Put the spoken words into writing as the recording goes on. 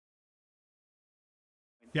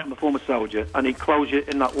Yeah. I'm a former soldier, and he closure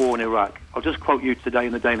in that war in Iraq. I'll just quote you today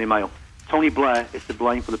in the Daily Mail. Tony Blair is to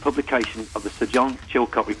blame for the publication of the Sir John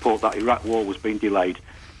Chilcot report that Iraq war was being delayed.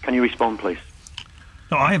 Can you respond, please?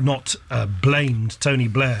 No, I have not blamed Tony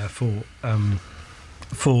Blair for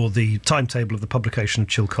the timetable of the publication of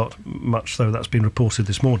Chilcot, much though that's been reported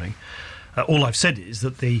this morning. All I've said is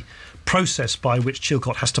that the process by which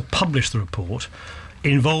Chilcot has to publish the report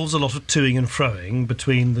involves a lot of toing and froing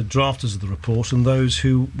between the drafters of the report and those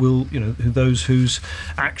who will, those whose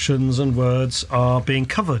actions and words are being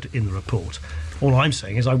covered in the report. All I'm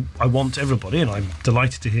saying is I want everybody, and I'm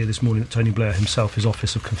delighted to hear this morning that Tony Blair himself, his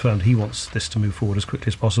office, have confirmed he wants this to move forward as quickly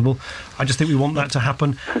as possible. I just think we want that to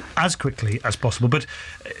happen as quickly as possible. But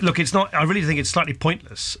look, it's not. I really think it's slightly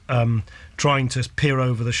pointless trying to peer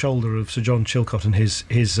over the shoulder of Sir John Chilcot and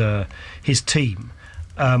his team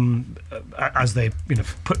as they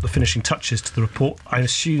put the finishing touches to the report. I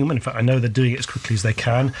assume, and in fact I know they're doing it as quickly as they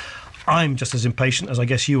can. I'm just as impatient as I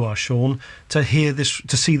guess you are, Sean, to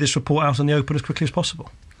see this report out in the open as quickly as possible.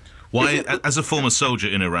 Why, as a former soldier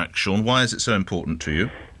in Iraq, Sean, why is it so important to you?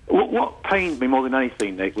 What pained me more than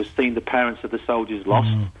anything, Nick, was seeing the parents of the soldiers lost,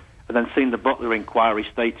 and then seeing the Butler inquiry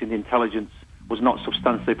stating the intelligence was not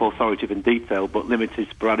substantive, authoritative and detailed, but limited,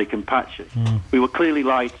 sporadic and patchy. We were clearly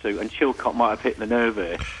lied to, and Chilcot might have hit the nerve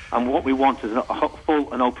here. And what we want is a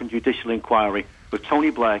full and open judicial inquiry with Tony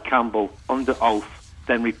Blair, Campbell, under oath,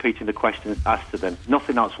 then repeating the questions asked to them.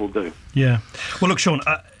 Nothing else will do. Yeah. Well, look, Sean,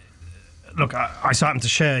 I happen to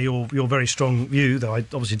share your very strong view, though I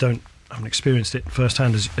obviously haven't experienced it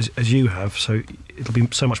firsthand as you have, so it'll be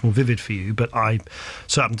so much more vivid for you. But I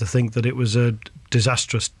so happen to think that it was a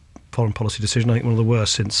disastrous foreign policy decision. I think one of the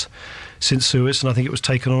worst since Suez, and I think it was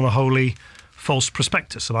taken on a wholly false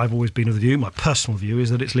prospectus. And I've always been of the view, my personal view, is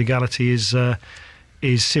that its legality is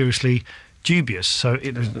seriously dubious. So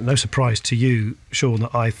it is no surprise to you, Sean,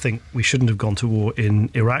 that I think we shouldn't have gone to war in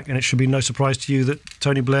Iraq, and it should be no surprise to you that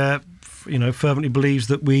Tony Blair, fervently believes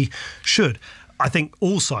that we should. I think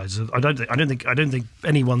all sides I don't think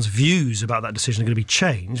anyone's views about that decision are going to be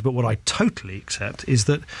changed. But what I totally accept is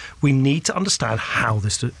that we need to understand how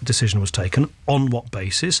this decision was taken, on what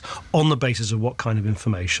basis, on the basis of what kind of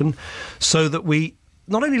information, so that we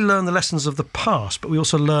not only learn the lessons of the past, but we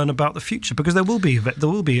also learn about the future, because there will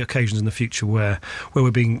be occasions in the future where we're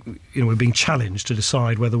being challenged to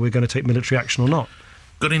decide whether we're going to take military action or not.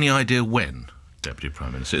 Got any idea when, Deputy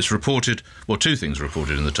Prime Minister? It's reported, two things are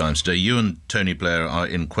reported in the Times today. You and Tony Blair are,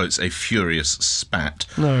 in quotes, a furious spat.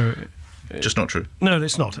 No. Just not true? No,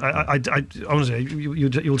 it's not. I honestly,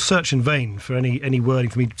 you'll search in vain for any wording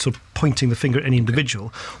for me sort of pointing the finger at any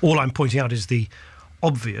individual. All I'm pointing out is the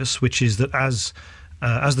obvious, which is that as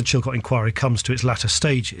the Chilcot Inquiry comes to its latter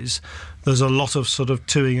stages, there's a lot of sort of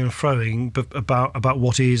toing and froing about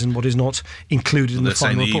what is and what is not included in the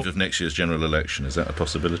final report. They're saying the eve of next year's general election. Is that a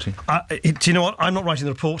possibility? Do you know what? I'm not writing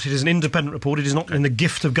the report. It is an independent report. It is not in the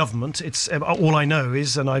gift of government. It's all I know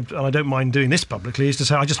is, and I don't mind doing this publicly, is to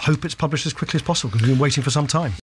say I just hope it's published as quickly as possible, because we've been waiting for some time.